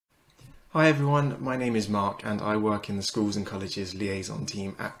Hi everyone, my name is Mark and I work in the Schools and Colleges Liaison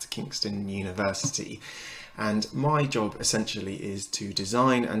team at Kingston University. And my job essentially is to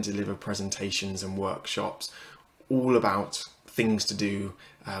design and deliver presentations and workshops all about things to do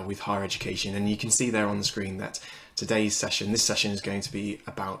with higher education. And you can see there on the screen that this session is going to be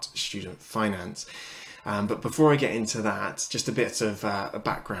about student finance. But before I get into that, just a bit of a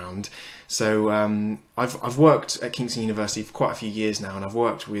background. So I've worked at Kingston University for quite a few years now, and I've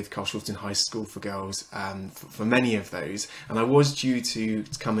worked with Carshalton High School for Girls for many of those. And I was due to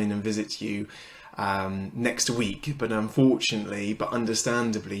come in and visit you next week, but unfortunately, but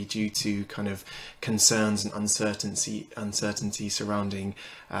understandably, due to kind of concerns and uncertainty surrounding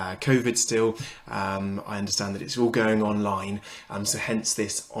COVID still, I understand that it's all going online, so hence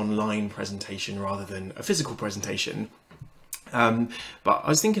this online presentation rather than a physical presentation. But I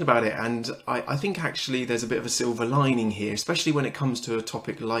was thinking about it, and I think actually there's a bit of a silver lining here, especially when it comes to a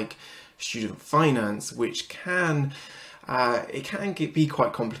topic like student finance, which can be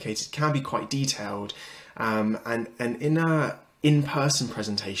quite complicated, can be quite detailed, and in a in-person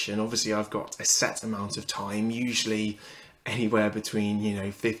presentation, obviously I've got a set amount of time, usually anywhere between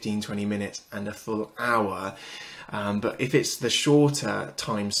 15-20 minutes and a full hour. But if it's the shorter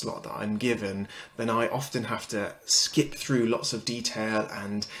time slot that I'm given, then I often have to skip through lots of detail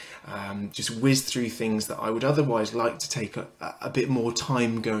and just whiz through things that I would otherwise like to take a bit more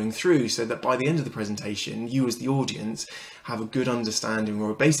time going through, so that by the end of the presentation, you as the audience have a good understanding or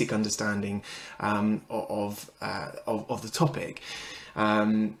a basic understanding of the topic.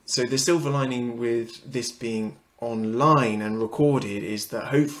 So the silver lining with this being online and recorded is that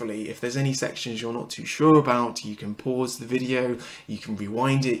hopefully if there's any sections you're not too sure about, you can pause the video, you can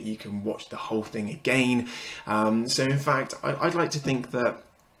rewind it, you can watch the whole thing again. So in fact, I'd like to think that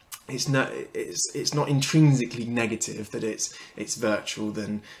it's not intrinsically negative that it's virtual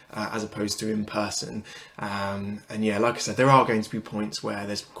than as opposed to in person. And yeah, like I said, there are going to be points where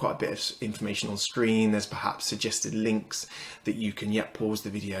there's quite a bit of information on screen. There's perhaps suggested links that you can pause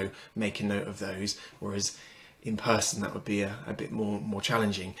the video, make a note of those, whereas in person that would be a bit more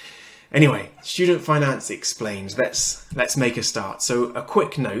challenging. Anyway, student finance explained. Let's make a start. So a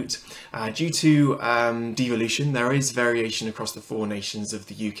quick note, due to devolution, there is variation across the 4 nations of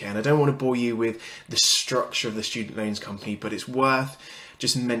the UK, and I don't want to bore you with the structure of the student loans company, but it's worth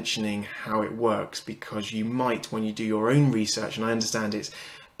just mentioning how it works, because you might, when you do your own research, and I understand it's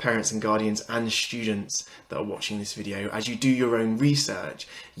parents and guardians and students that are watching this video, as you do your own research,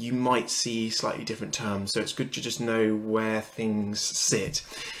 you might see slightly different terms. So it's good to just know where things sit.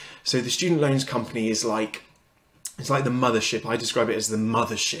 So the student loans company is like the mothership. I describe it as the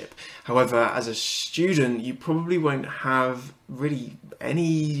mothership. However, as a student, you probably won't have really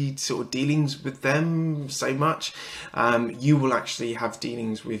any sort of dealings with them so much. You will actually have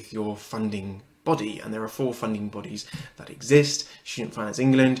dealings with your funding body, and there are 4 funding bodies that exist: Student Finance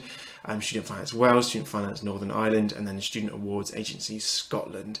England, Student Finance Wales, Student Finance Northern Ireland, and then the Student Awards Agency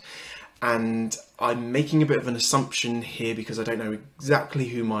Scotland. And I'm making a bit of an assumption here because I don't know exactly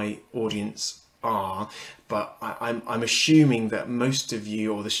who my audience are, but I'm assuming that most of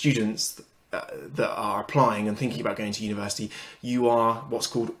you, or the students that are applying and thinking about going to university, you are what's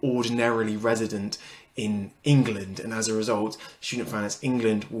called ordinarily resident in England, and as a result, Student Finance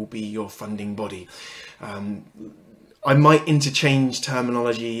England will be your funding body. I might interchange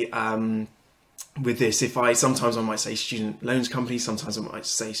terminology with this. Sometimes I might say student loans company, sometimes I might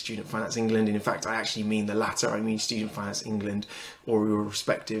say Student Finance England, and in fact I actually mean the latter. I mean Student Finance England or your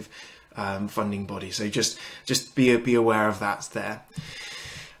respective funding body. So just be aware of that there.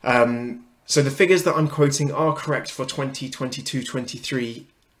 So the figures that I'm quoting are correct for 2022-23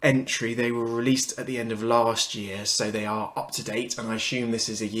 entry. They were released at the end of last year, so they are up to date, and I assume this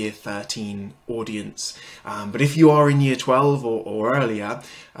is a year 13 audience. But if you are in year 12 or earlier,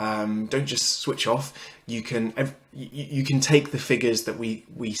 don't just switch off. You can take the figures that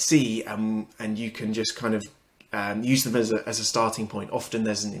we see, and you can just kind of use them as a starting point. Often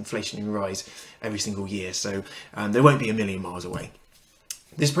there's an inflationary rise every single year, so they won't be a million miles away.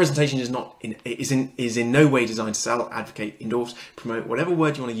 This presentation is in no way designed to sell, advocate, endorse, promote, whatever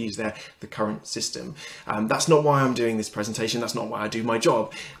word you want to use there, the current system. That's not why I'm doing this presentation. That's not why I do my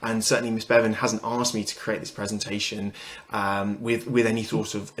job. And certainly Miss Bevan hasn't asked me to create this presentation with any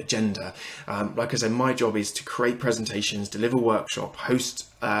sort of agenda. Like I said, my job is to create presentations, deliver workshop, host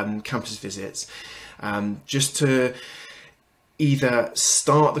campus visits, just to either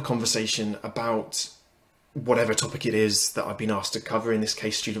start the conversation about whatever topic it is that I've been asked to cover, in this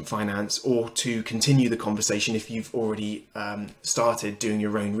case student finance, or to continue the conversation if you've already started doing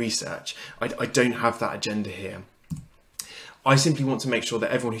your own research. I don't have that agenda here. I simply want to make sure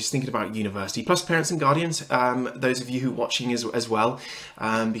that everyone who's thinking about university, plus parents and guardians, those of you who are watching as well,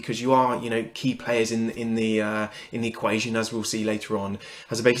 because you are, key players in the equation, as we'll see later on,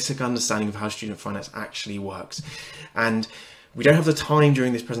 has a basic understanding of how student finance actually works. And we don't have the time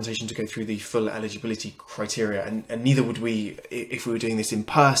during this presentation to go through the full eligibility criteria, and neither would we if we were doing this in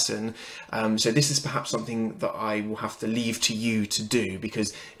person. So this is perhaps something that I will have to leave to you to do,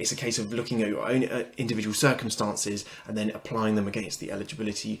 because it's a case of looking at your own individual circumstances and then applying them against the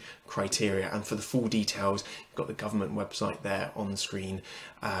eligibility criteria. And for the full details, you've got the government website there on the screen,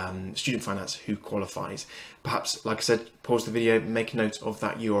 Student Finance Who Qualifies. Perhaps, like I said, pause the video, make a note of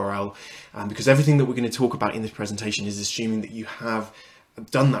that URL, because everything that we're going to talk about in this presentation is assuming that you have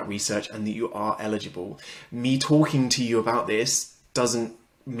done that research and that you are eligible. Me talking to you about this doesn't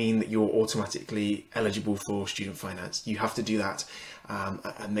mean that you're automatically eligible for student finance. You have to do that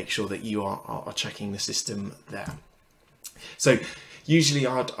and make sure that you are checking the system there. So usually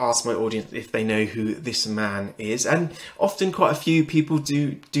I'd ask my audience if they know who this man is, and often quite a few people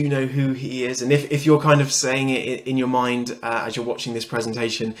do know who he is. And if you're kind of saying it in your mind as you're watching this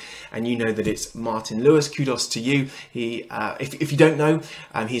presentation, and you know that it's Martin Lewis, kudos to you. He, if you don't know,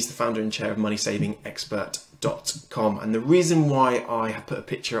 he's the founder and chair of MoneySavingExpert.com. And the reason why I have put a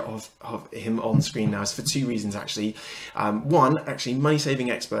picture of him on the screen now is for two reasons, actually. One, actually, Money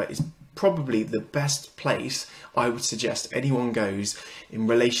Saving Expert is probably the best place I would suggest anyone goes in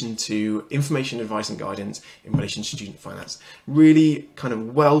relation to information, advice and guidance in relation to student finance. Really kind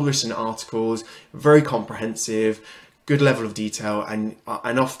of well written articles, very comprehensive, good level of detail, and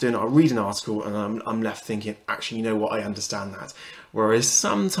often I'll read an article and I'm left thinking, actually, you know what, I understand that. Whereas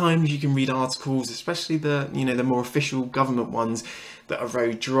sometimes you can read articles, especially the more official government ones, that are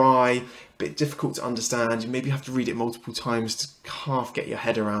very dry, a bit difficult to understand. You maybe have to read it multiple times to half get your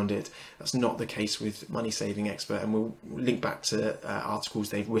head around it. That's not the case with Money Saving Expert, and we'll link back to articles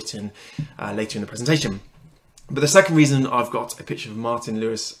they've written later in the presentation. But the second reason I've got a picture of Martin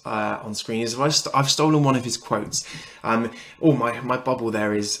Lewis on screen is I've stolen one of his quotes. My bubble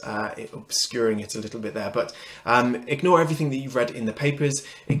there is obscuring it a little bit there, but ignore everything that you've read in the papers,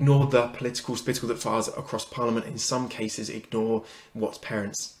 ignore the political spittle that fires across Parliament, in some cases ignore what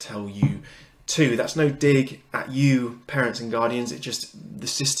parents tell you too. That's no dig at you, parents and guardians, it just, the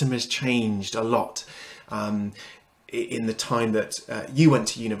system has changed a lot in the time that you went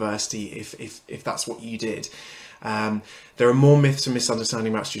to university, if that's what you did. There are more myths and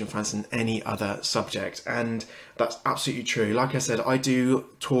misunderstandings about student finance than any other subject, and that's absolutely true. Like I said, I do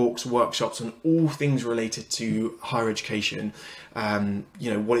talks, workshops on all things related to higher education,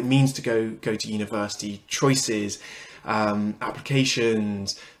 what it means to go to university, choices,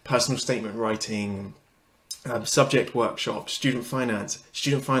 applications, personal statement writing, subject workshops, student finance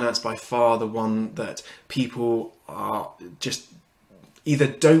by far the one that people are just either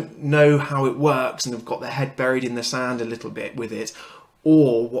don't know how it works and have got their head buried in the sand a little bit with it,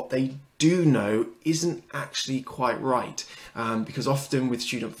 or what they do know isn't actually quite right. Because often with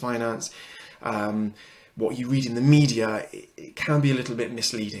student finance, what you read in the media, it can be a little bit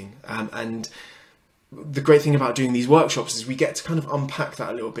misleading. And the great thing about doing these workshops is we get to kind of unpack that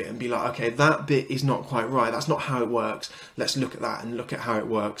a little bit and be like, okay, that bit is not quite right. That's not how it works. Let's look at that and look at how it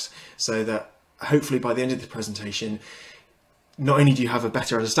works, so that hopefully by the end of the presentation, not only do you have a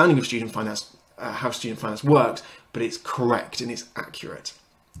better understanding of student finance, how student finance works, but it's correct and it's accurate.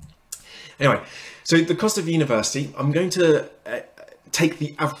 Anyway, so the cost of university, I'm going to take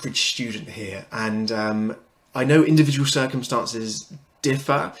the average student here, and I know individual circumstances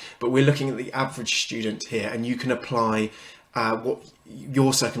differ, but we're looking at the average student here, and you can apply what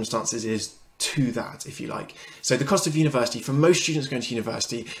your circumstances is to that, if you like. So the cost of university, for most students going to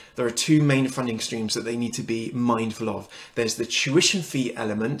university, there are two main funding streams that they need to be mindful of. There's the tuition fee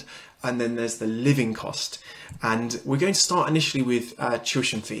element, and then there's the living cost. And we're going to start initially with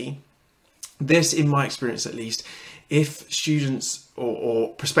tuition fee. This, in my experience at least, if students or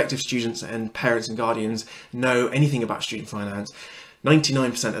prospective students and parents and guardians know anything about student finance,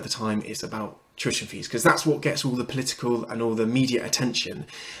 99% of the time it's about tuition fees, because that's what gets all the political and all the media attention.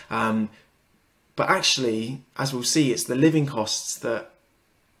 But actually, as we'll see, it's the living costs that,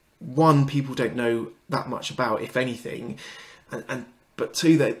 one, people don't know that much about, if anything, but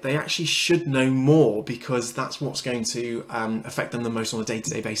two, that they actually should know more, because that's what's going to affect them the most on a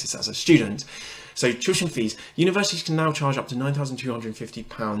day-to-day basis as a student. So tuition fees, universities can now charge up to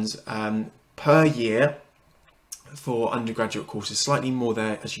 £9,250 per year for undergraduate courses, slightly more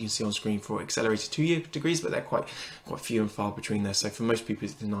there, as you can see on screen, for accelerated 2-year degrees, but they're quite few and far between there. So for most people,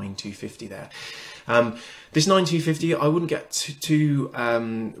 it's the 9,250 there. This 9,250, I wouldn't get too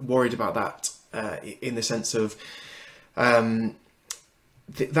worried about that in the sense of That's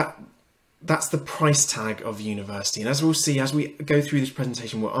the price tag of university. And as we'll see, as we go through this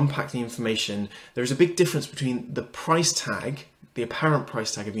presentation, we'll unpack the information. There is a big difference between the price tag, the apparent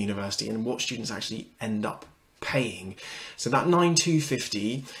price tag of university, and what students actually end up paying. So that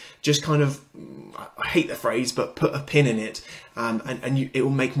 9,250, just kind of, I hate the phrase, but put a pin in it, it will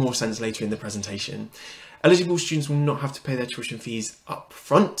make more sense later in the presentation. Eligible students will not have to pay their tuition fees up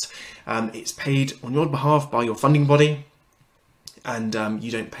front. It's paid on your behalf by your funding body, and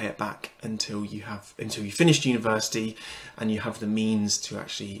you don't pay it back until you finished university and you have the means to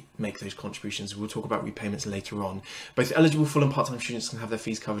actually make those contributions. We'll talk about repayments later on. Both eligible full and part-time students can have their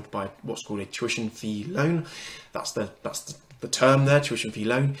fees covered by what's called a tuition fee loan. That's the term there, tuition fee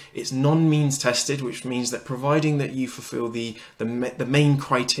loan. It's non-means tested, which means that providing that you fulfill the main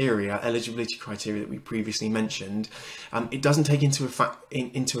criteria, eligibility criteria that we previously mentioned, it doesn't take into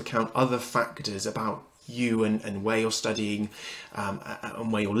account other factors about you and where you're studying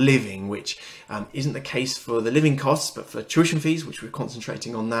and where you're living, which isn't the case for the living costs, but for tuition fees, which we're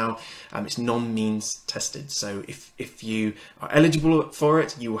concentrating on now, it's non-means tested. So if you are eligible for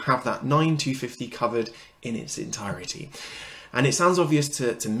it, you will have that 9,250 covered in its entirety. And it sounds obvious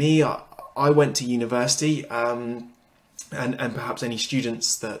to me. I went to university, and perhaps any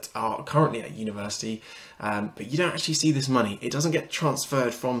students that are currently at university, but you don't actually see this money. It doesn't get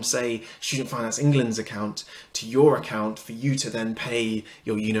transferred from, say, Student Finance England's account to your account for you to then pay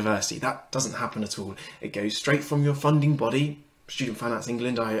your university. That doesn't happen at all. It goes straight from your funding body, Student Finance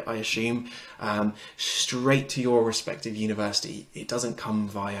England, I assume, straight to your respective university. It doesn't come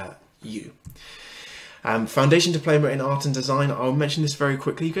via you. Foundation Diploma in Art and Design, I'll mention this very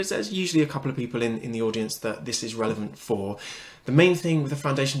quickly because there's usually a couple of people in the audience that this is relevant for. The main thing with a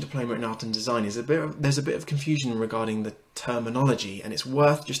Foundation Diploma in Art and Design is there's a bit of confusion regarding the terminology, and it's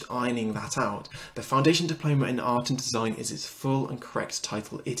worth just ironing that out. The Foundation Diploma in Art and Design is its full and correct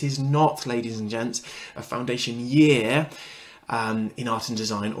title. It is not, ladies and gents, a foundation year in art and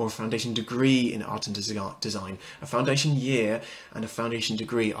design, or a foundation degree in art and design. A foundation year and a foundation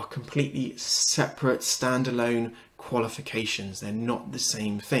degree are completely separate, standalone qualifications. They're not the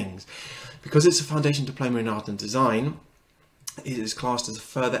same things. Because it's a foundation diploma in art and design, it is classed as a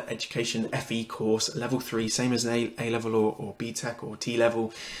further education FE course, level 3, same as an A-level or BTEC or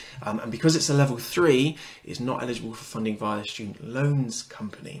T-level. And because it's a level 3, it's not eligible for funding via the student loans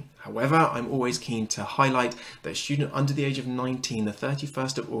company. However, I'm always keen to highlight that a student under the age of 19, the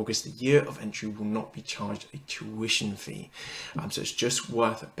 31st of August, the year of entry, will not be charged a tuition fee. So it's just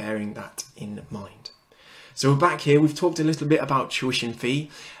worth bearing that in mind. So we're back here. We've talked a little bit about tuition fee,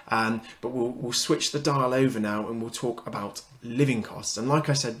 but we'll switch the dial over now and we'll talk about living costs. And like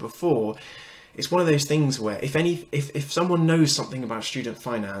I said before, it's one of those things where if someone knows something about student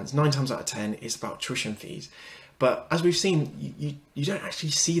finance, 9 times out of 10 it's about tuition fees. But as we've seen, you don't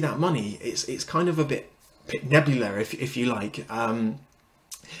actually see that money. It's kind of a bit nebula, if you like.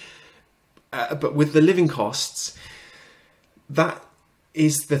 But with the living costs, that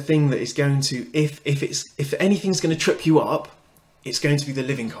is the thing that is going to, if anything's going to trip you up, it's going to be the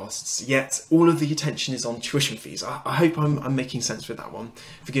living costs. Yet all of the attention is on tuition fees. I hope I'm making sense with that one.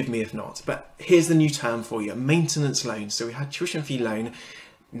 Forgive me if not. But here's the new term for you: a maintenance loan. So we had tuition fee loan.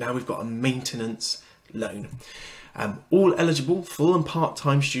 Now we've got a maintenance loan. All eligible full and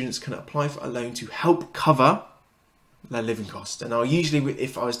part-time students can apply for a loan to help cover their living costs. And I'll usually,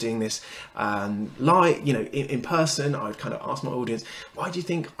 if I was doing this live, in person, I would kind of ask my audience, why do you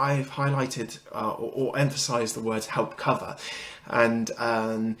think I've highlighted or emphasized the words help cover? And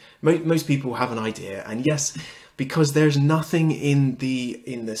most people have an idea. And yes, because there's nothing in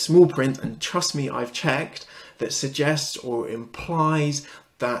the small print, and trust me, I've checked, that suggests or implies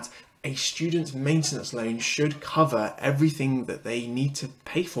that a student's maintenance loan should cover everything that they need to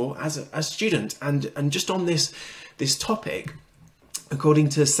pay for as a student. And just on this topic, according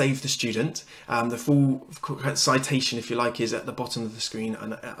to Save the Student, the full citation, if you like, is at the bottom of the screen,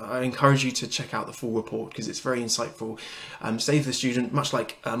 and I encourage you to check out the full report because it's very insightful. Save the Student, much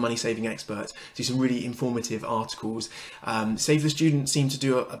like Money Saving Experts, do some really informative articles. Save the Student seem to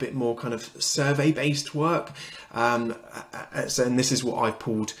do a bit more kind of survey-based work, and this is what I've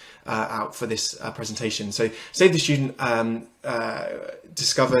pulled out for this presentation. So Save the Student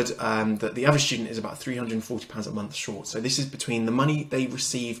discovered that the average student is about £340 a month short. So this is between the money they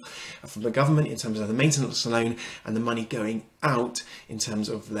receive from the government in terms of the maintenance loan and the money going out in terms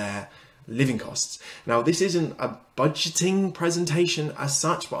of their living costs. Now, this isn't a budgeting presentation as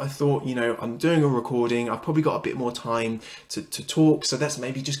such, but I thought, I'm doing a recording, I've probably got a bit more time to talk, so let's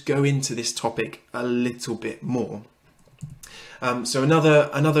maybe just go into this topic a little bit more. So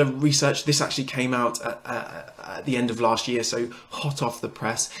another research, this actually came out at the end of last year, so hot off the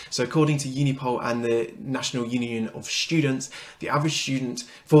press. So according to Unipol and the National Union of Students, the average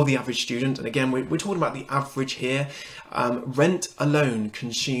student, and again we're talking about the average here, rent alone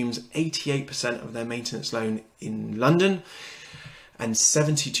consumes 88% of their maintenance loan in London and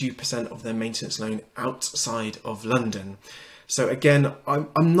 72% of their maintenance loan outside of London. So again,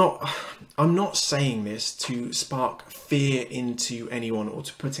 I'm not saying this to spark fear into anyone or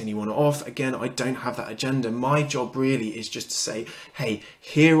to put anyone off. Again, I don't have that agenda. My job really is just to say, hey,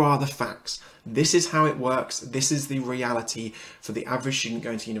 here are the facts. This is how it works. This is the reality for the average student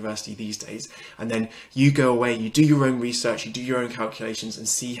going to university these days. And then you go away, you do your own research, you do your own calculations and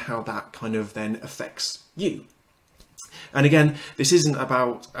see how that kind of then affects you. And again, this isn't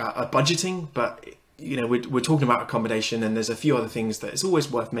about budgeting, but you know, we're talking about accommodation, and there's a few other things that it's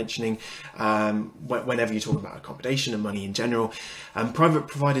always worth mentioning whenever you're talking about accommodation and money in general. Private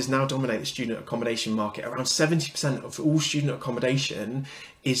providers now dominate the student accommodation market. Around 70% of all student accommodation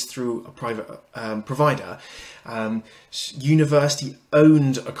is through a private provider.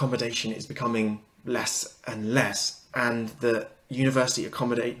 University-owned accommodation is becoming less and less, and the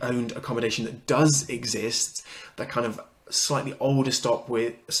university-owned accommodation that does exist, that kind of slightly older stock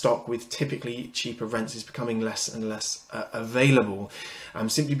with typically cheaper rents, is becoming less and less available,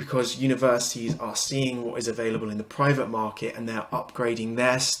 simply because universities are seeing what is available in the private market and they're upgrading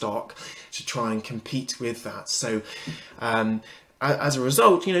their stock to try and compete with that. So as a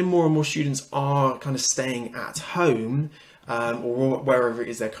result, you know, more and more students are kind of staying at home or wherever it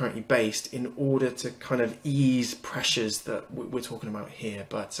is they're currently based in order to kind of ease pressures that we're talking about here.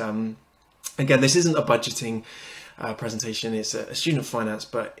 But again, this isn't a budgeting presentation, it's a student finance,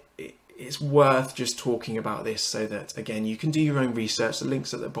 but it's worth just talking about this so that, again, you can do your own research. The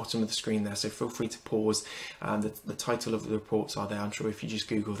link's at the bottom of the screen there, so feel free to pause. The title of the reports are there. I'm sure if you just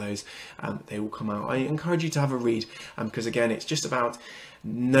Google those, they will come out. I encourage you to have a read, because again, it's just about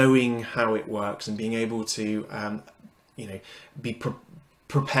knowing how it works and being able to you know, be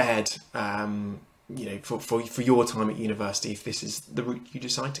prepared you know, for your time at university if this is the route you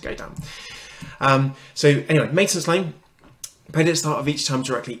decide to go down. So anyway, maintenance loan paid at the start of each term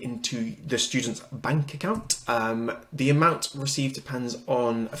directly into the student's bank account. The amount received depends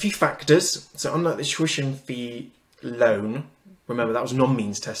on a few factors. So unlike the tuition fee loan, remember that was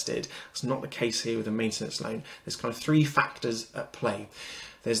non-means tested, that's not the case here with a maintenance loan. There's kind of three factors at play.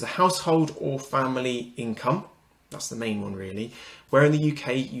 There's the household or family income. That's the main one really. Where in the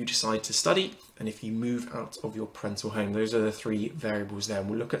UK you decide to study, and if you move out of your parental home. Those are the three variables there. And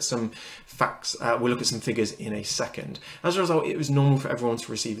we'll look at some facts, we'll look at some figures in a second. As a result, it was normal for everyone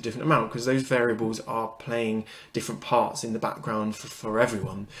to receive a different amount because those variables are playing different parts in the background for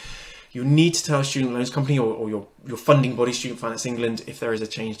everyone. You'll need to tell a student loans company or your funding body, Student Finance England, if there is a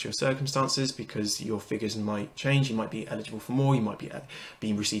change to your circumstances, because your figures might change. You might be eligible for more, you might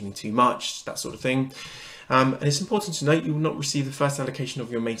be receiving too much, that sort of thing. And it's important to note you will not receive the first allocation of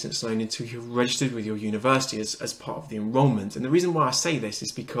your maintenance loan until you're registered with your university as part of the enrolment. And the reason why I say this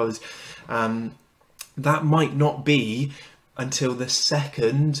is because that might not be until the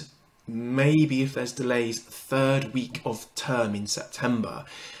second, maybe if there's delays, third week of term in September.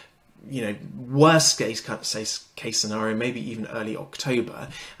 You know, worst case scenario, maybe even early October,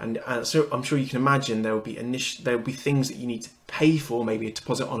 and so I'm sure you can imagine there will be things that you need to pay for, maybe a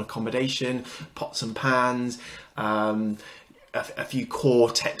deposit on accommodation, pots and pans, a few core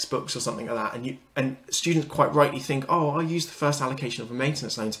textbooks or something like that, and students quite rightly think, oh, I'll use the first allocation of a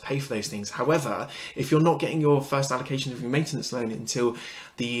maintenance loan to pay for those things. However, if you're not getting your first allocation of your maintenance loan until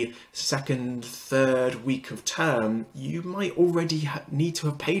the second, third week of term, you might already need to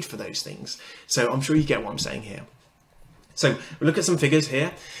have paid for those things. So I'm sure you get what I'm saying here. So we'll look at some figures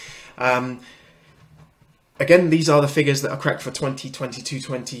here. Again, these are the figures that are correct for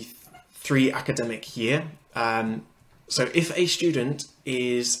 2022-23 academic year. So if a student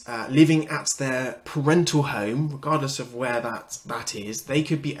is living at their parental home, regardless of where that is, they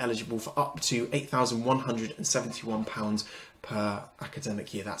could be eligible for up to £8,171 per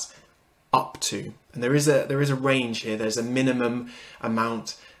academic year. That's up to, and there is a range here. There's a minimum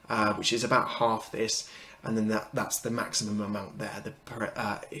amount, which is about half this, and then that's the maximum amount there.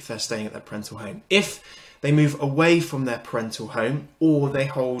 If they're staying at their parental home, if they move away from their parental home, or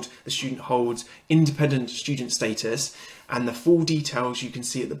the student holds independent student status, and the full details you can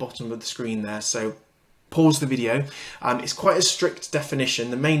see at the bottom of the screen there. So pause the video. It's quite a strict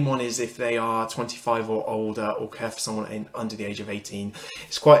definition. The main one is if they are 25 or older or care for someone under the age of 18.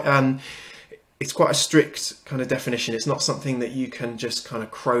 It's quite it's quite a strict kind of definition. It's not something that you can just kind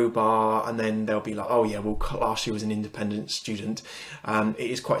of crowbar and then they'll be like, oh yeah, we'll class you as an independent student. It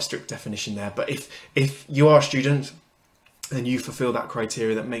is quite a strict definition there. But if you are a student and you fulfill that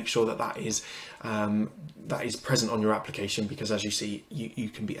criteria, that make sure that that is present on your application, because as you see, you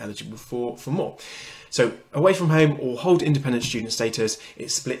can be eligible for more. So away from home or hold independent student status,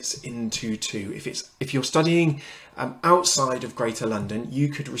 it splits into two. If you're studying outside of Greater London, you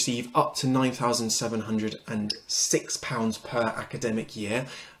could receive up to £9,706 per academic year.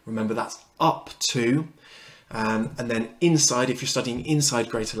 Remember, that's up to. And then inside, if you're studying inside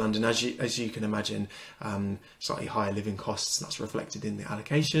Greater London, as you can imagine, slightly higher living costs, that's reflected in the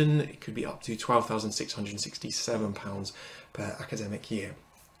allocation. It could be up to £12,667 per academic year.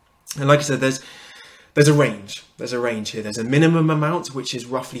 And like I said, there's a range. There's a range here. There's a minimum amount, which is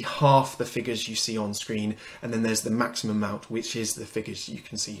roughly half the figures you see on screen. And then there's the maximum amount, which is the figures you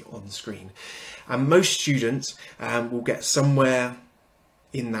can see on the screen. And most students will get somewhere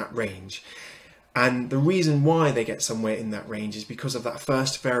in that range. And the reason why they get somewhere in that range is because of that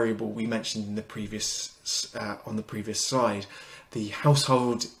first variable we mentioned in the previous on the previous slide, the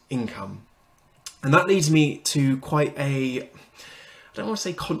household income. And that leads me to quite a, I don't want to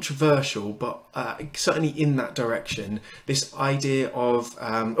say controversial, but certainly in that direction, this idea of,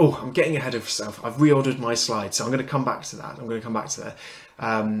 oh, I'm getting ahead of myself. I've reordered my slides, so I'm going to come back to that.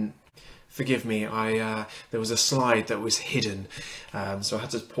 Forgive me, there was a slide that was hidden, so I had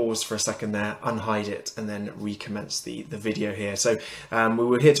to pause for a second there, unhide it, and then recommence the video here. So we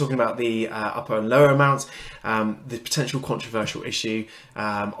were here talking about the upper and lower amounts, the potential controversial issue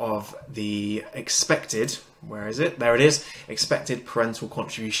of the expected, where is it? There it is, expected parental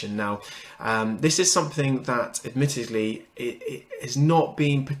contribution. Now, this is something that admittedly it has not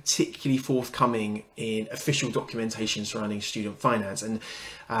been particularly forthcoming in official documentation surrounding student finance, and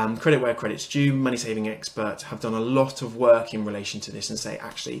credit where credit's due, money saving experts have done a lot of work in relation to this and say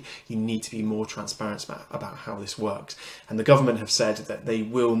actually you need to be more transparent about how this works, and the government have said that they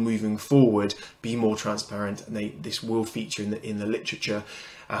will moving forward be more transparent, and this will feature in the literature.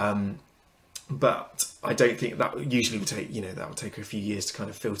 But I don't think that usually will take, that will take a few years to kind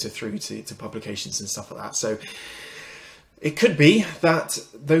of filter through to publications and stuff like that. So it could be that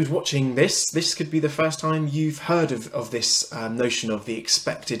those watching this could be the first time you've heard of this notion of the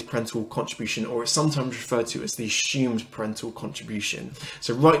expected parental contribution, or it's sometimes referred to as the assumed parental contribution.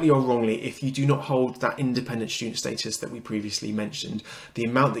 So rightly or wrongly, if you do not hold that independent student status that we previously mentioned, the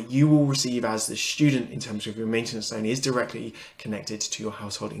amount that you will receive as the student in terms of your maintenance loan is directly connected to your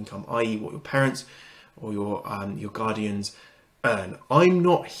household income, i.e. what your parents or your guardians earn. I'm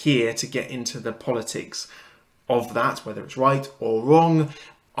not here to get into the politics of that, whether it's right or wrong.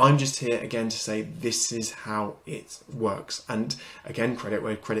 I'm just here again to say this is how it works. And again, credit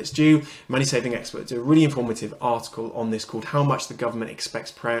where credit's due. Money saving experts do a really informative article on this called "How Much the Government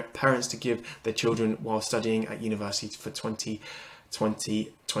Expects Parents to Give Their Children While Studying at University for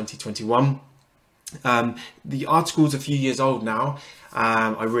 2020-2021. The article's a few years old now,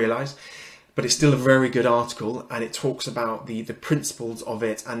 I realise, but it's still a very good article, and it talks about the principles of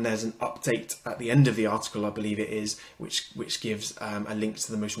it, and there's an update at the end of the article, I believe it is, which gives a link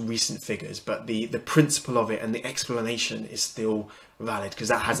to the most recent figures, but the principle of it and the explanation is still valid because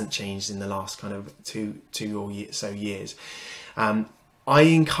that hasn't changed in the last kind of two or so years. I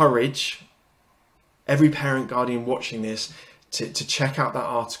encourage every parent guardian watching this to check out that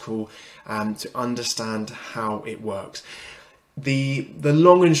article to understand how it works. The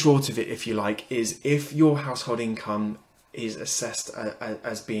long and short of it, if you like, is if your household income is assessed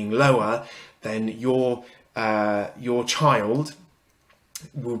as being lower, then your child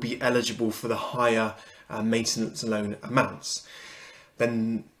will be eligible for the higher maintenance loan amounts.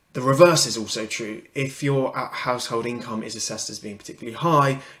 Then the reverse is also true. If your household income is assessed as being particularly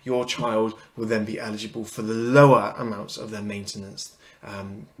high, your child will then be eligible for the lower amounts of their maintenance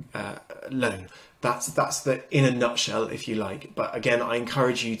loan. That's the in a nutshell, if you like. But again, I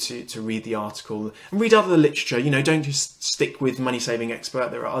encourage you to read the article and read other literature. Don't just stick with Money Saving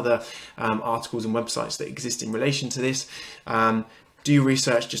Expert. There are other articles and websites that exist in relation to this. Do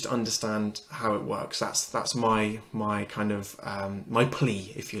research, just understand how it works. That's my kind of my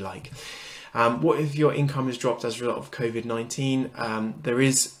plea, if you like. What if your income is dropped as a result of COVID-19? There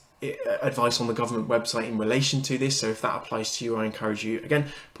is advice on the government website in relation to this, so if that applies to you, I encourage you, again,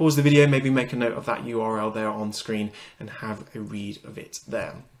 pause the video, maybe make a note of that URL there on screen and have a read of it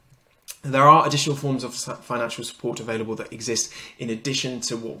there. There are additional forms of financial support available that exist in addition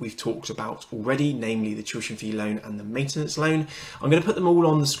to what we've talked about already, namely the tuition fee loan and the maintenance loan. I'm going to put them all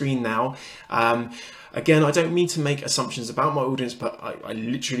on the screen now. Again, I don't mean to make assumptions about my audience, but I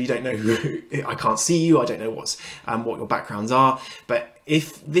literally don't know who, I can't see you, I don't know what your backgrounds are. But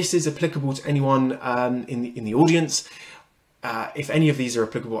if this is applicable to anyone in the audience, if any of these are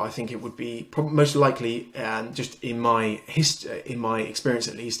applicable, I think it would be most likely, just in my experience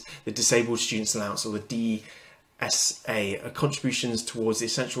at least, the Disabled Students Allowance, or the DSA, contributions towards the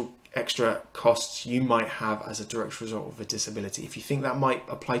essential extra costs you might have as a direct result of a disability. If you think that might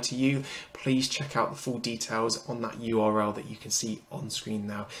apply to you, please check out the full details on that URL that you can see on screen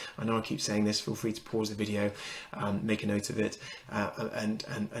now. I know I keep saying this, feel free to pause the video, make a note of it,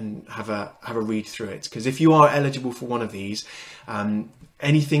 and have a read through it, because if you are eligible for one of these,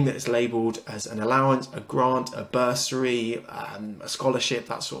 anything that is labelled as an allowance, a grant, a bursary, a scholarship,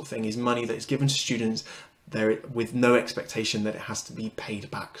 that sort of thing, is money that is given to students there with no expectation that it has to be paid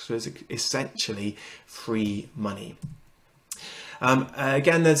back. So it's essentially free money.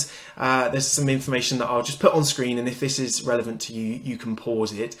 Again, there's some information that I'll just put on screen, and if this is relevant to you, you can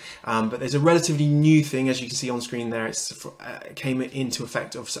pause it. But there's a relatively new thing, as you can see on screen there. It came into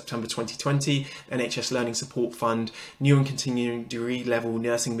effect of September 2020. NHS Learning Support Fund, new and continuing degree level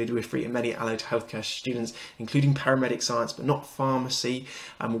nursing, midwifery and many allied healthcare students, including paramedic science but not pharmacy,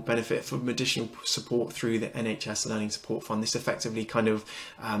 will benefit from additional support through the NHS Learning Support Fund. This effectively kind of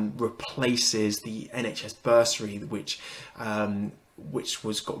replaces the NHS bursary, which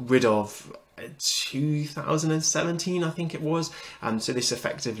was got rid of 2017, I think it was. So this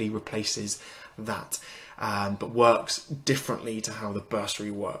effectively replaces that, but works differently to how the bursary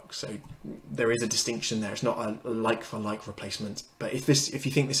works. So there is a distinction there. It's not a like-for-like replacement. But if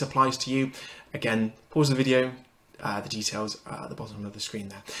you think this applies to you, again, pause the video. The details are at the bottom of the screen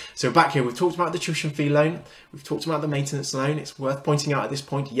there. So back here, we've talked about the tuition fee loan, we've talked about the maintenance loan. It's worth pointing out at this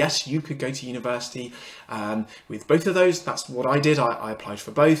point, yes, you could go to university with both of those. That's what I did. I applied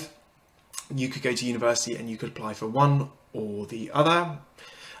for both. You could go to university and you could apply for one or the other,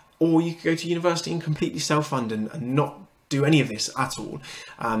 or you could go to university and completely self-fund and not do any of this at all.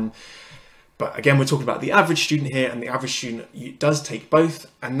 But again, we're talking about the average student here, and the average student does take both,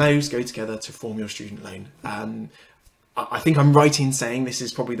 and those go together to form your student loan. I think I'm right in saying this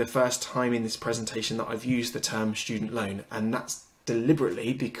is probably the first time in this presentation that I've used the term student loan, and that's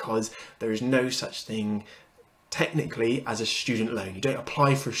deliberately because there is no such thing technically as a student loan. You don't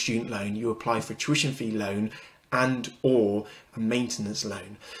apply for a student loan, you apply for a tuition fee loan and or a maintenance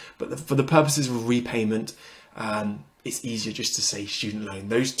loan. But for the purposes of repayment, it's easier just to say student loan.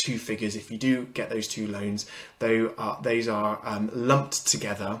 Those two figures, if you do get those two loans, those are lumped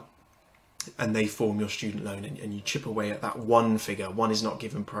together and they form your student loan, and you chip away at that one figure. One is not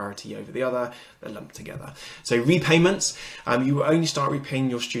given priority over the other, they're lumped together. So repayments, you will only start repaying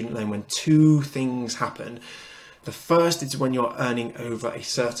your student loan when two things happen. The first is when you're earning over a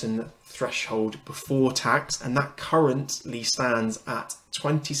certain threshold before tax, and that currently stands at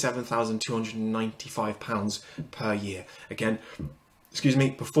 £27,295 per year. Again, excuse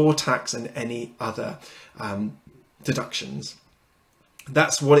me, before tax and any other deductions.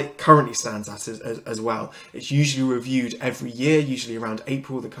 That's what it currently stands at as well. It's usually reviewed every year, usually around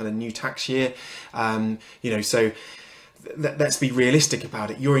April, the kind of new tax year. So let's be realistic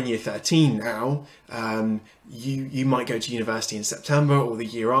about it. You're in year 13 now. You might go to university in September or the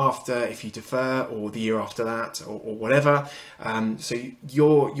year after if you defer, or the year after that, or whatever. So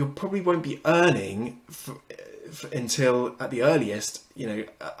you probably won't be earning until at the earliest,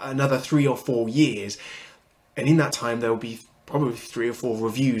 another 3 or 4 years, and in that time there will be probably 3 or 4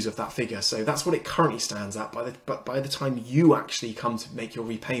 reviews of that figure. So that's what it currently stands at. But by the time you actually come to make your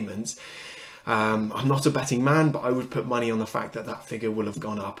repayments, I'm not a betting man, but I would put money on the fact that that figure will have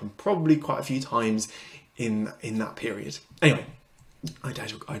gone up, and probably quite a few times in that period. Anyway, I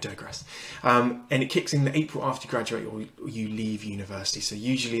digress. And it kicks in April after you graduate or you leave university. So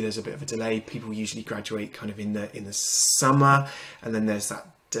usually there's a bit of a delay. People usually graduate kind of in the summer, and then there's that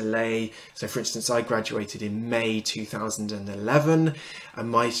delay. So for instance, I graduated in May 2011, and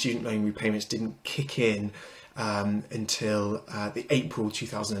my student loan repayments didn't kick in until the April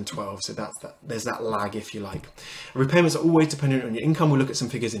 2012. So there's that lag, if you like. Repayments are always dependent on your income. We'll look at some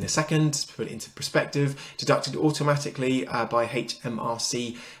figures in a second to put it into perspective. Deducted automatically by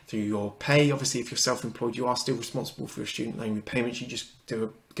HMRC through your pay. Obviously, if you're self-employed, you are still responsible for your student loan repayments. You just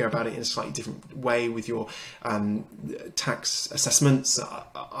go about it in a slightly different way with your tax assessments.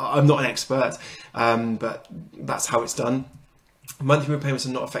 I'm not an expert, but that's how it's done. Monthly repayments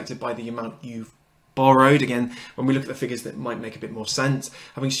are not affected by the amount you've borrowed. Again, when we look at the figures, that might make a bit more sense.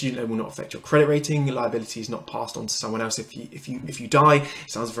 Having a student loan will not affect your credit rating. Your liability is not passed on to someone else if you die.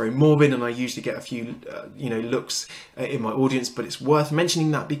 It sounds very morbid, and I usually get a few looks in my audience, but it's worth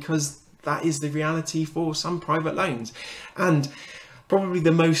mentioning that because that is the reality for some private loans. And probably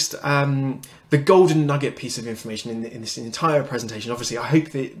the most, the golden nugget piece of information in this entire presentation. Obviously, I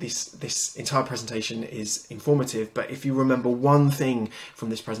hope that this entire presentation is informative, but if you remember one thing from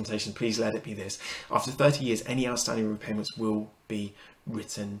this presentation, please let it be this. After 30 years, any outstanding repayments will be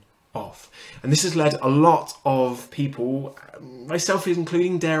written off. And this has led a lot of people, myself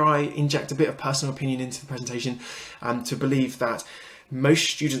including, dare I inject a bit of personal opinion into the presentation, to believe that most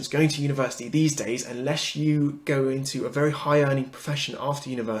students going to university these days, unless you go into a very high earning profession after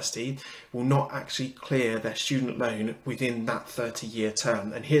university, will not actually clear their student loan within that 30-year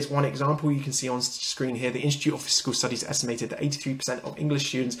term. And here's one example you can see on screen here. The Institute of Fiscal Studies estimated that 83% of English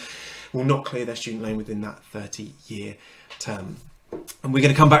students will not clear their student loan within that 30-year term. And we're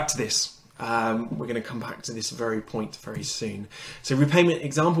going to come back to this. We're going to come back to this very point very soon. So repayment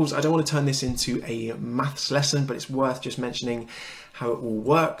examples, I don't want to turn this into a maths lesson, but it's worth just mentioning how it all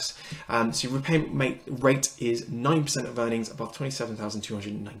works. So repayment rate is 9% of earnings above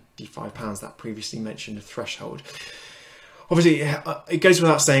 £27,295, that previously mentioned threshold. Obviously, it goes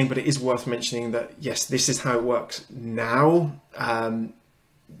without saying, but it is worth mentioning that, yes, this is how it works now.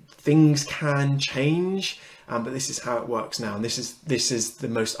 Things can change. But this is how it works now, and this is the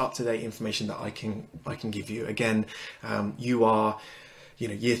most up-to-date information that I can give you. Again, you are,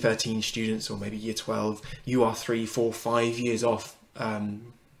 year 13 students, or maybe year 12. You are 3, 4, 5 years off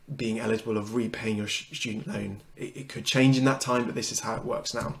being eligible of repaying your student loan. It could change in that time, but this is how it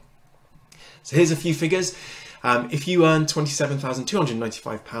works now. So here's a few figures. If you earn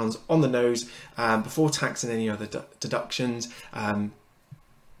 £27,295 on the nose before tax and any other deductions,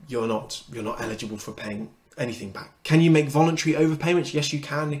 you're not eligible for paying anything back. Can you make voluntary overpayments? Yes, you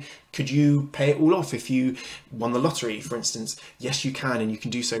can. Could you pay it all off if you won the lottery, for instance? Yes, you can, and you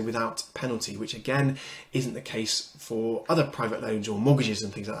can do so without penalty, which again isn't the case for other private loans or mortgages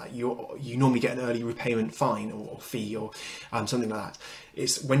and things like that. You normally get an early repayment fine or fee or something like that.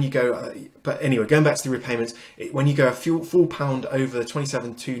 It's when you go, but anyway, going back to the repayments, when you go a full pound over the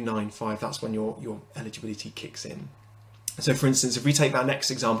 27,295, that's when your eligibility kicks in. So for instance, if we take that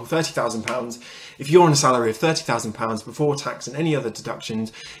next example, £30,000, if you're on a salary of £30,000 before tax and any other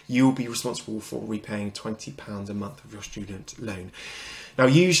deductions, you'll be responsible for repaying £20 a month of your student loan. Now,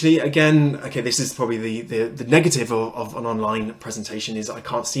 usually, again, okay, this is probably the negative of an online presentation, is I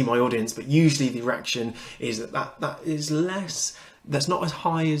can't see my audience, but usually the reaction is that is less, that's not as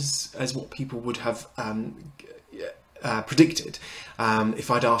high as what people would have predicted if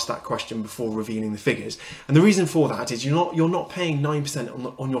I'd asked that question before revealing the figures. And the reason for that is you're not paying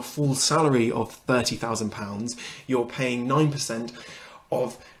 9% on your full salary of £30,000. You're paying 9%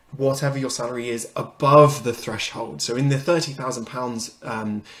 of whatever your salary is above the threshold. So in the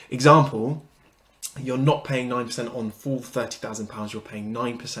 £30,000 example, you're not paying 9% on full £30,000. You're paying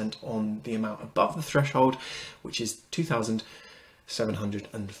 9% on the amount above the threshold, which is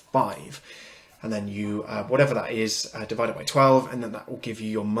 £2,705. And then you, whatever that is, divide it by 12, and then that will give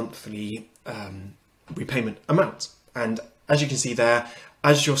you your monthly repayment amount. And as you can see there,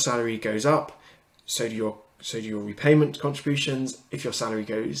 as your salary goes up, so do your repayment contributions. If your salary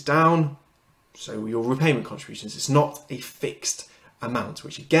goes down, so your repayment contributions. It's not a fixed amount,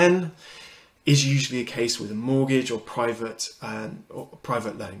 which again is usually a case with a mortgage or private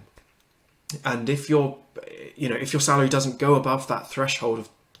loan. And if your salary doesn't go above that threshold of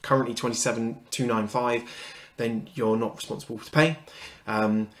currently 27,295, then you're not responsible to pay.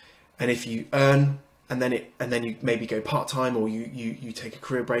 And if you earn and then you maybe go part-time, or you take a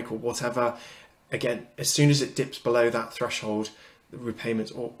career break or whatever, again, as soon as it dips below that threshold, the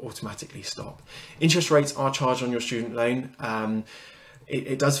repayments automatically stop. Interest rates are charged on your student loan.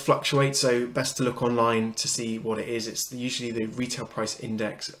 It does fluctuate, so best to look online to see what it is. It's usually the retail price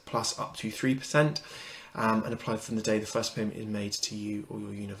index plus up to 3%. And applied from the day the first payment is made to you or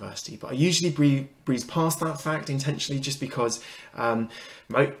your university. But I usually breeze past that fact intentionally, just because by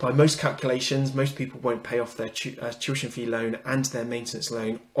most calculations, most people won't pay off their tuition fee loan and their maintenance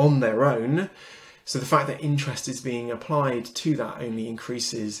loan on their own. So the fact that interest is being applied to that only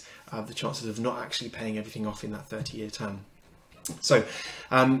increases the chances of not actually paying everything off in that 30-year term. So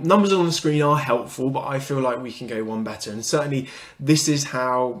numbers on the screen are helpful, but I feel like we can go one better, and certainly this is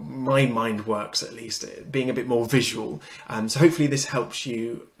how my mind works, at least being a bit more visual. So hopefully this helps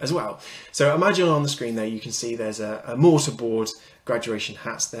you as well. So imagine on the screen there you can see there's a mortarboard graduation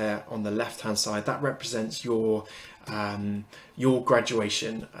hats there on the left hand side. That represents your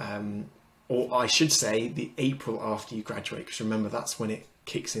graduation or I should say the April after you graduate, because remember that's when it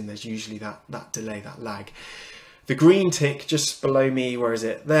kicks in. There's usually that delay, that lag. The green tick just below me, where is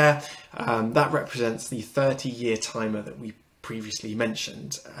it? There. That represents the 30-year timer that we previously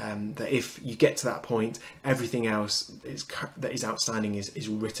mentioned. That if you get to that point, everything else that is outstanding is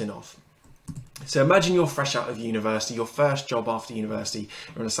written off. So imagine you're fresh out of university, your first job after university,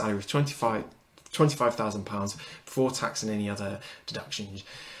 you're on a salary of £25,000 before tax and any other deductions.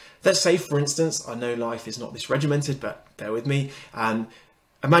 Let's say, for instance, I know life is not this regimented, but bear with me.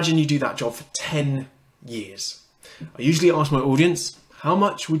 Imagine you do that job for 10 years. I usually ask my audience, how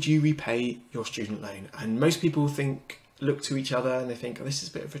much would you repay your student loan? And most people look to each other and they think, oh, this is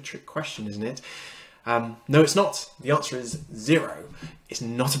a bit of a trick question, isn't it? No, it's not. The answer is 0. It's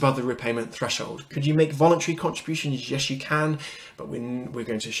not above the repayment threshold. Could you make voluntary contributions? Yes, you can, but we're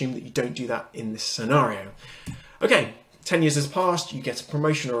going to assume that you don't do that in this scenario. Okay, 10 years has passed, you get a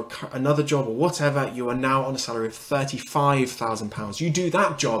promotion or another job or whatever, you are now on a salary of £35,000. You do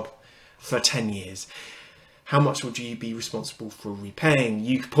that job for 10 years. How much would you be responsible for repaying?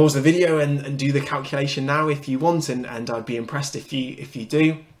 You could pause the video and do the calculation now if you want, and I'd be impressed if you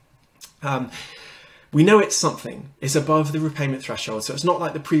do. We know it's something. It's above the repayment threshold, so it's not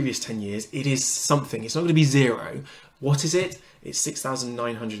like the previous 10 years. It is something. It's not going to be 0. What is it? It's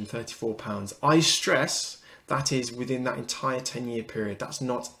 £6,934. I stress that is within that entire 10-year period. That's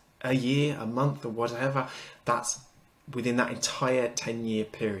not a year, a month, or whatever. That's within that entire 10-year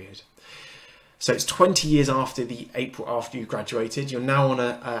period. So it's 20 years after the April after you graduated. You're now on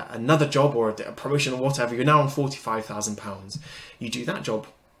another job or a promotion or whatever. You're now on £45,000. You do that job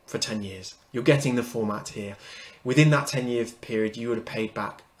for 10 years. You're getting the format here. Within that 10-year period, you would have paid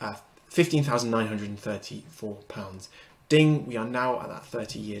back £15,934. Ding, we are now at that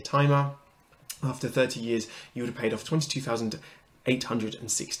 30-year timer. After 30 years, you would have paid off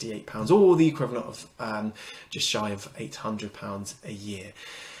 £22,868, or the equivalent of just shy of £800 a year.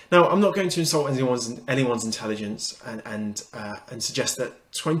 Now, I'm not going to insult anyone's intelligence and suggest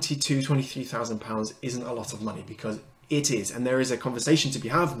that £23,000 isn't a lot of money, because it is, and there is a conversation to be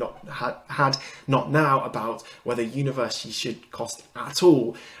had not now about whether university should cost at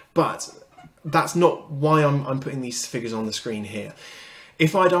all, but that's not why I'm putting these figures on the screen here.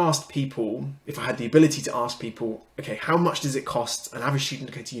 If I'd asked people, if I had the ability to ask people, okay, how much does it cost an average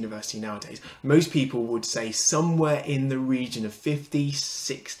student to go to university nowadays? Most people would say somewhere in the region of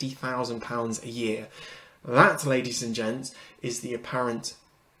 £50,000–£60,000 a year. That, ladies and gents, is the apparent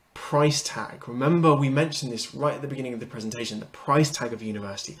price tag. Remember, we mentioned this right at the beginning of the presentation, the price tag of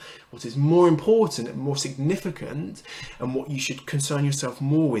university. What is more important and more significant, and what you should concern yourself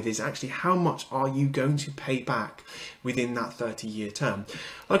more with, is actually how much are you going to pay back within that 30-year term.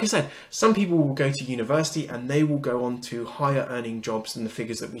 Like I said, some people will go to university and they will go on to higher earning jobs than the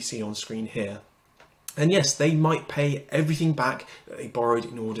figures that we see on screen here. And yes, they might pay everything back that they borrowed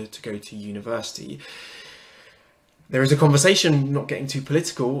in order to go to university. There is a conversation, not getting too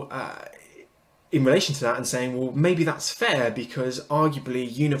political, in relation to that, and saying, well, maybe that's fair, because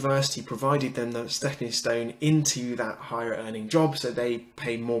arguably university provided them the stepping stone into that higher earning job, so they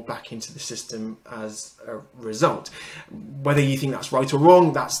pay more back into the system as a result. Whether you think that's right or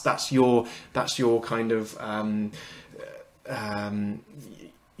wrong, that's your kind of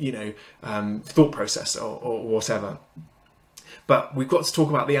thought process or whatever. But we've got to talk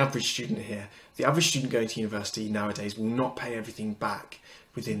about the average student here. The average student going to university nowadays will not pay everything back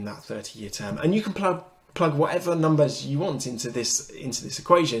within that 30-year term. And you can plug whatever numbers you want into this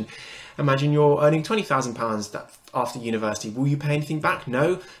equation. Imagine you're earning £20,000 after university. Will you pay anything back?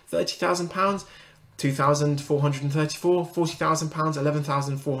 No. £30,000, £2,434,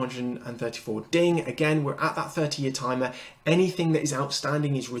 £40,000, £11,434. Ding, again, we're at that 30-year timer. Anything that is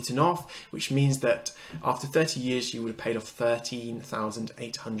outstanding is written off, which means that after 30 years, you would have paid off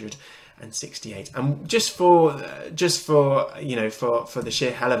 £13,868. And just for the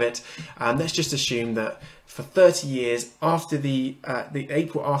sheer hell of it, let's just assume that for 30 years after the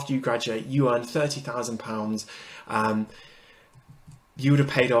April after you graduate, you earn £30,000. You would have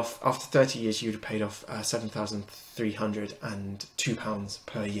paid off, after 30 years, you would have paid off £7,302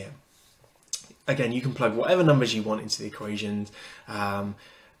 per year. Again, you can plug whatever numbers you want into the equations and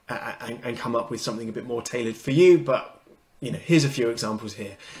come up with something a bit more tailored for you, but here's a few examples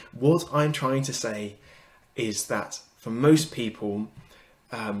here. What I'm trying to say is that for most people,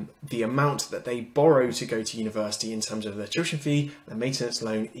 the amount that they borrow to go to university in terms of their tuition fee and maintenance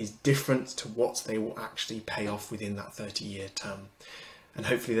loan is different to what they will actually pay off within that 30-year term. And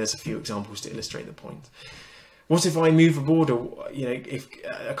hopefully there's a few examples to illustrate the point. What if I move abroad? Or, if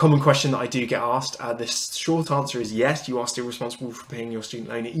a common question that I do get asked, the short answer is yes, you are still responsible for paying your student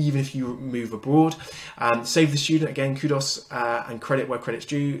loan, even if you move abroad. Save the Student, again, kudos and credit where credit's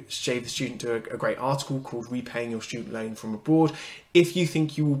due. Save the Student do a great article called Repaying Your Student Loan from Abroad. If you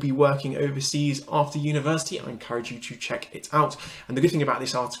think you will be working overseas after university, I encourage you to check it out. And the good thing about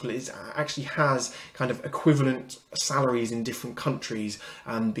this article is it actually has kind of equivalent salaries in different countries,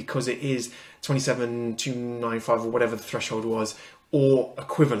 because it is 27,295 or whatever the threshold was, or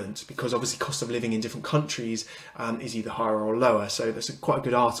equivalent, because obviously cost of living in different countries is either higher or lower. So that's quite a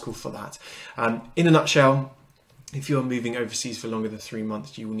good article for that. In a nutshell, if you're moving overseas for longer than 3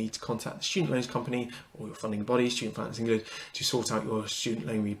 months, you will need to contact the student loans company or your funding body, Student Finance England, to sort out your student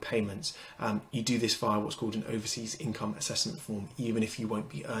loan repayments. You do this via what's called an overseas income assessment form, even if you won't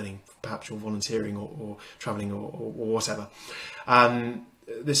be earning, perhaps you're volunteering or travelling or whatever.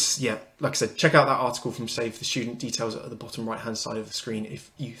 Like I said, check out that article from Save the Student. Details at the bottom right hand side of the screen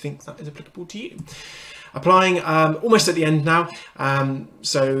if you think that is applicable to you. Applying, almost at the end now,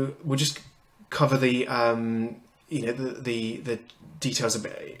 so we'll just cover the the details a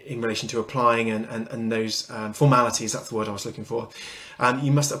bit in relation to applying and those formalities. That's the word I was looking for.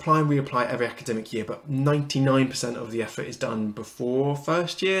 You must apply and reapply every academic year, but 99% of the effort is done before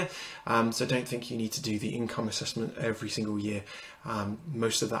first year, so don't think you need to do the income assessment every single year.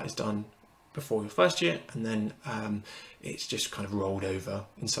 Most of that is done before your first year, and then it's just kind of rolled over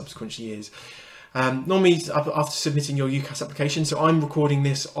in subsequent years. Normally after submitting your UCAS application, so I'm recording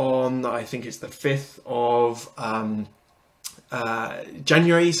this on, I think it's the 5th of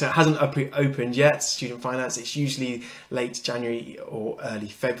January, so it hasn't opened yet, Student Finance. It's usually late January or early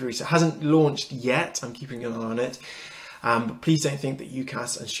February, so it hasn't launched yet. I'm keeping an eye on it. But please don't think that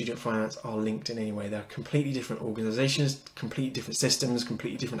UCAS and Student Finance are linked in any way. They're completely different organisations, completely different systems,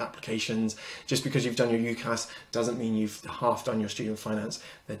 completely different applications. Just because you've done your UCAS doesn't mean you've half done your Student Finance.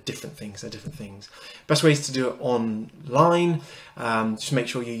 They're different things. Best ways to do it online. Just make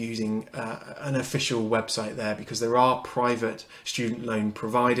sure you're using an official website there, because there are private student loan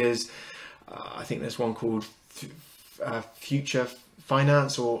providers. I think there's one called Future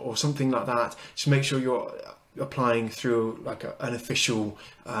Finance or something like that. Just make sure you're applying through like an official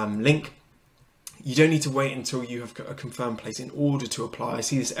link. You don't need to wait until you have a confirmed place in order to apply. I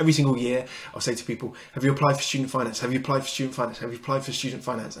see this every single year. I'll say to people, have you applied for student finance? Have you applied for student finance? Have you applied for student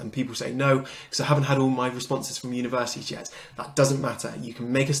finance? And people say no, because I haven't had all my responses from universities yet. That doesn't matter. You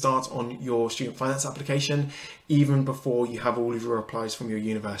can make a start on your student finance application even before you have all of your replies from your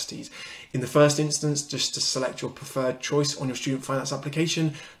universities. In the first instance, just to select your preferred choice on your student finance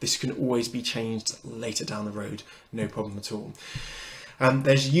application. This can always be changed later down the road, no problem at all.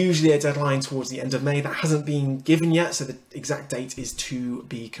 There's usually a deadline towards the end of May that hasn't been given yet, so the exact date is to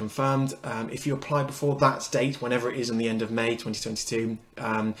be confirmed. If you apply before that date, whenever it is on the end of May 2022,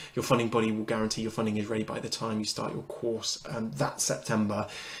 your funding body will guarantee your funding is ready by the time you start your course that September.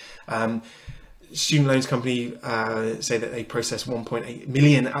 Student loans company say that they process 1.8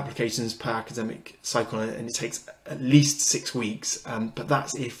 million applications per academic cycle, and it takes at least 6 weeks, but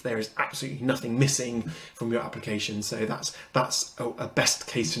that's if there is absolutely nothing missing from your application. So that's a best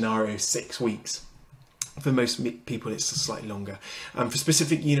case scenario, 6 weeks. For most people, it's slightly longer. For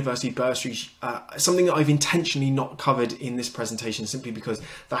specific university bursaries, something that I've intentionally not covered in this presentation, simply because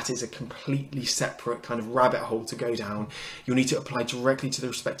that is a completely separate kind of rabbit hole to go down. You'll need to apply directly to the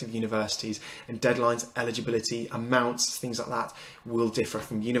respective universities, and deadlines, eligibility, amounts, things like that will differ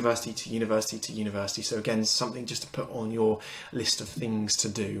from university to university to university. So again, something just to put on your list of things to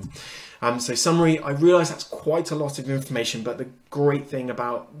do. So summary, I realise that's quite a lot of information, but the great thing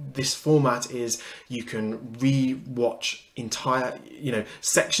about this format is you can re-watch entire,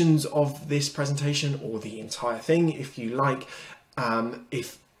 sections of this presentation, or the entire thing if you like,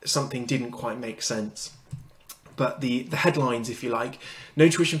 if something didn't quite make sense. But the headlines, if you like: no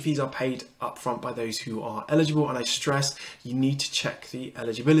tuition fees are paid upfront by those who are eligible. And I stress, you need to check the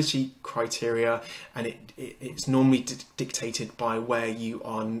eligibility criteria, and it's normally dictated by where you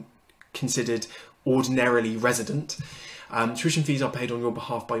are considered ordinarily resident. Tuition fees are paid on your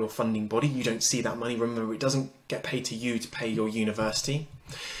behalf by your funding body. You don't see that money. Remember, it doesn't get paid to you to pay your university.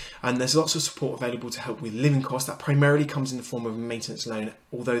 And there's lots of support available to help with living costs. That primarily comes in the form of a maintenance loan,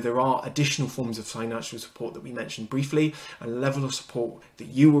 although there are additional forms of financial support that we mentioned briefly, and the level of support that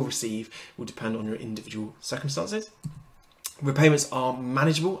you will receive will depend on your individual circumstances. Repayments are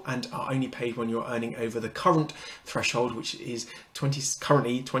manageable and are only paid when you're earning over the current threshold, which is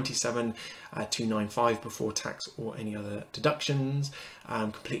currently 27,295 before tax or any other deductions,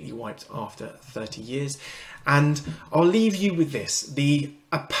 completely wiped after 30 years. And I'll leave you with this, the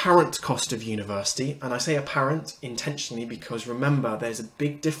apparent cost of university. And I say apparent intentionally because remember, there's a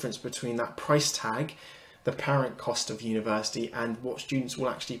big difference between that price tag, the apparent cost of university, and what students will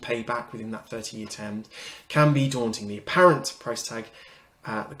actually pay back within that 30-year term can be daunting. The apparent price tag,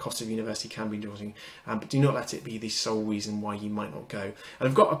 the cost of university can be daunting, but do not let it be the sole reason why you might not go. And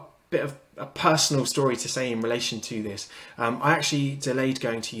I've got a bit of a personal story to say in relation to this. I actually delayed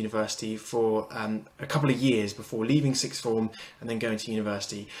going to university for a couple of years before leaving sixth form and then going to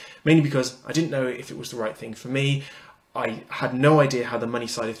university, mainly because I didn't know if it was the right thing for me. I had no idea how the money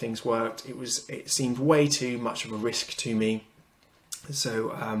side of things worked. It seemed way too much of a risk to me.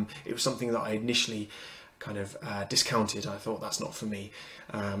 So it was something that I initially kind of discounted. I thought that's not for me.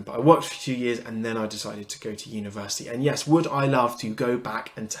 But I worked for 2 years and then I decided to go to university. And yes, would I love to go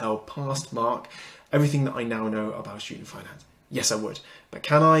back and tell past Mark everything that I now know about student finance? Yes, I would. But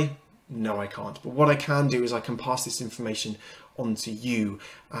can I? No, I can't. But what I can do is I can pass this information on to you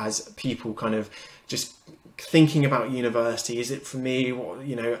as people kind of just thinking about university. Is it for me?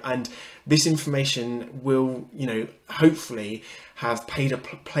 You know, and this information will, you know, hopefully have played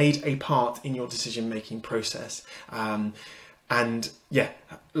a part in your decision-making process. And yeah,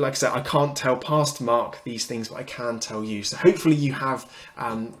 like I said, I can't tell past Mark these things, but I can tell you. So hopefully you have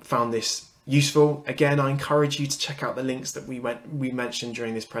found this useful. Again, I encourage you to check out the links that we mentioned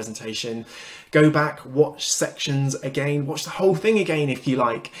during this presentation. Go back, watch sections again, watch the whole thing again if you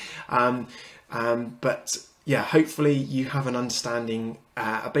like. But yeah, hopefully you have an understanding,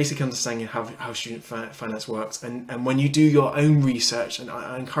 a basic understanding of how student finance works. And when you do your own research, and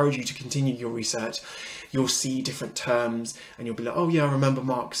I encourage you to continue your research, you'll see different terms and you'll be like, oh yeah, I remember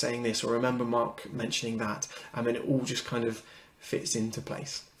Mark saying this, or I remember Mark mentioning that. And then it all just kind of fits into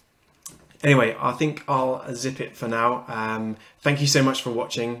place. Anyway, I think I'll zip it for now. Thank you so much for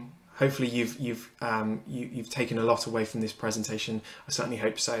watching. Hopefully you've taken a lot away from this presentation. I certainly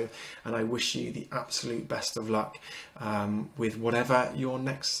hope so, and I wish you the absolute best of luck with whatever your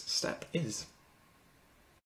next step is.